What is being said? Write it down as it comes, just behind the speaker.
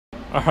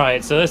All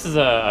right, so this is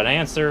an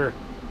answer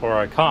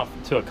or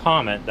to a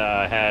comment that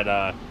I had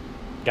a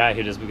guy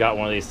who just got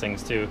one of these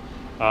things too.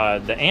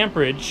 The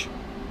amperage,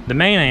 the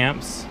main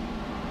amps,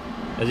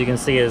 as you can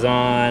see, is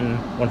on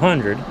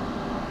 100.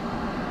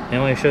 It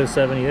only shows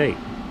 78.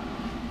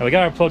 And we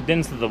got it plugged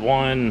into the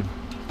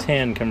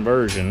 110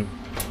 conversion,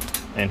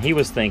 and he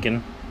was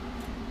thinking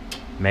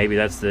maybe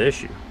that's the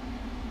issue.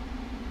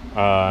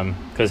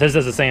 Because his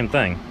does the same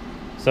thing.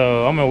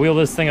 So I'm gonna wheel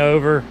this thing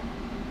over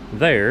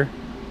there,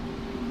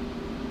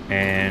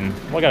 and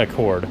well, I got a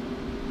cord.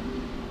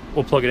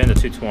 We'll plug it into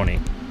 220,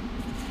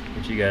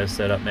 which you guys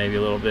set up maybe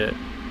a little bit.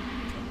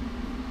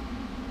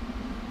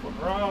 Flip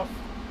her off.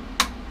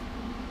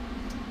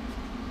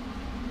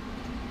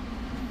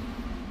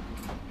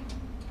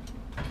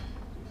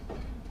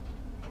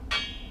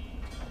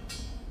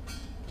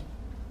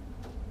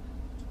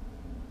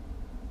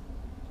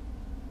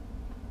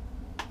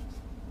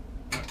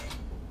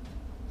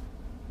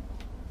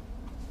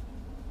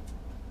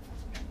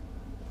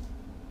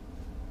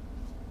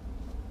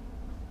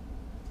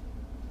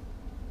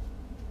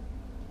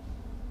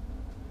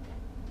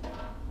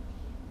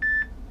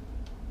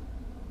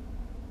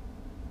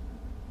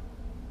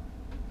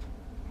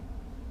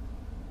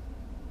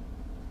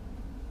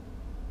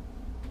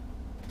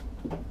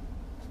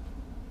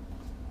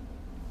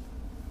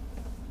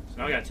 So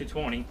now we got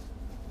 220.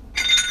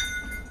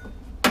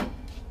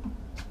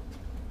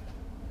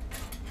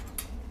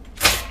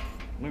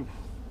 Move.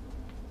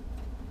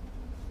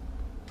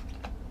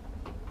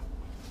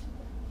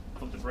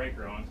 Put the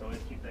breaker on, so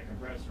let's keep that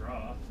compressor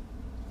off.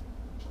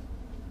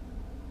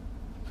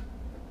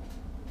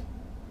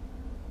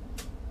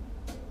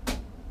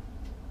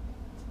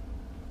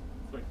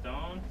 Clicked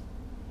on.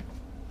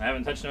 I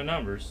haven't touched no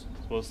numbers,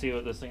 so we'll see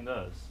what this thing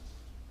does.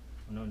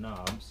 No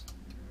knobs.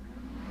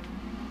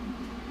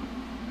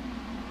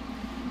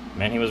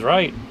 Man, he was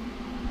right.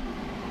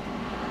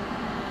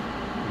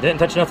 Didn't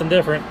touch nothing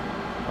different.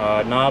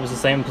 Knob's the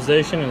same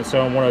position and it's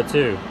showing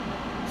 102.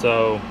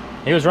 So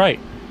he was right.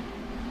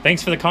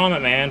 Thanks for the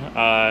comment, man.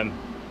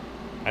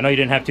 I know you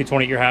didn't have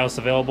 220 at your house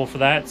available for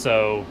that,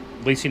 so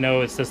at least you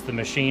know it's just the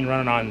machine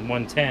running on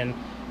 110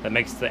 that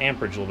makes the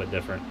amperage a little bit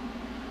different.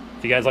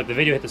 If you guys like the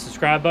video, hit the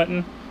subscribe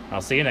button.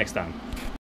 I'll see you next time.